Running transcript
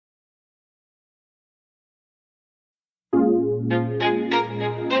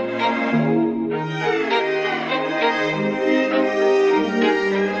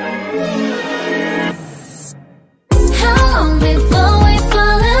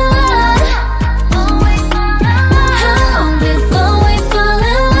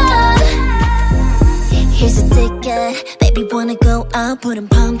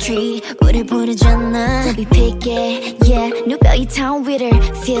사람들이 우릴 부르잖아. Don't be picky, yeah. 누가 이 town with her?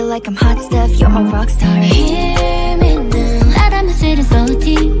 Feel like I'm hot stuff, you're my rockstar. Hear me now. 나라면 쓰는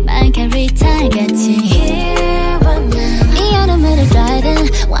소리 말가리타 같이 Here but now. 이 여름을 driving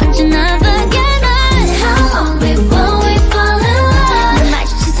완전 unforgettable. How long before we fall in love? 날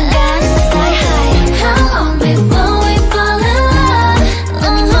마주친 순간 fly high. How long before we fall in love?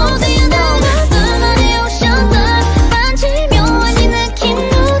 Let me hold you down. 수많은 오션들 반지 묘한 이 느낌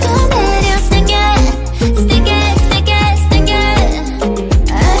묻어내려 stick it, stick it, stick it, stick it.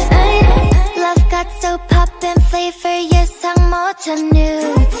 Love got so poppin' flavor 예상 못한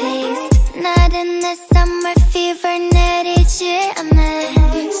new taste. 나른한 summer fever 내리지 않네.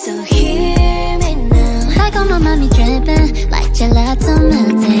 So hear me now. 달콤한 맘이 driven like gelato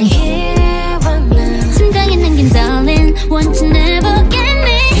melting.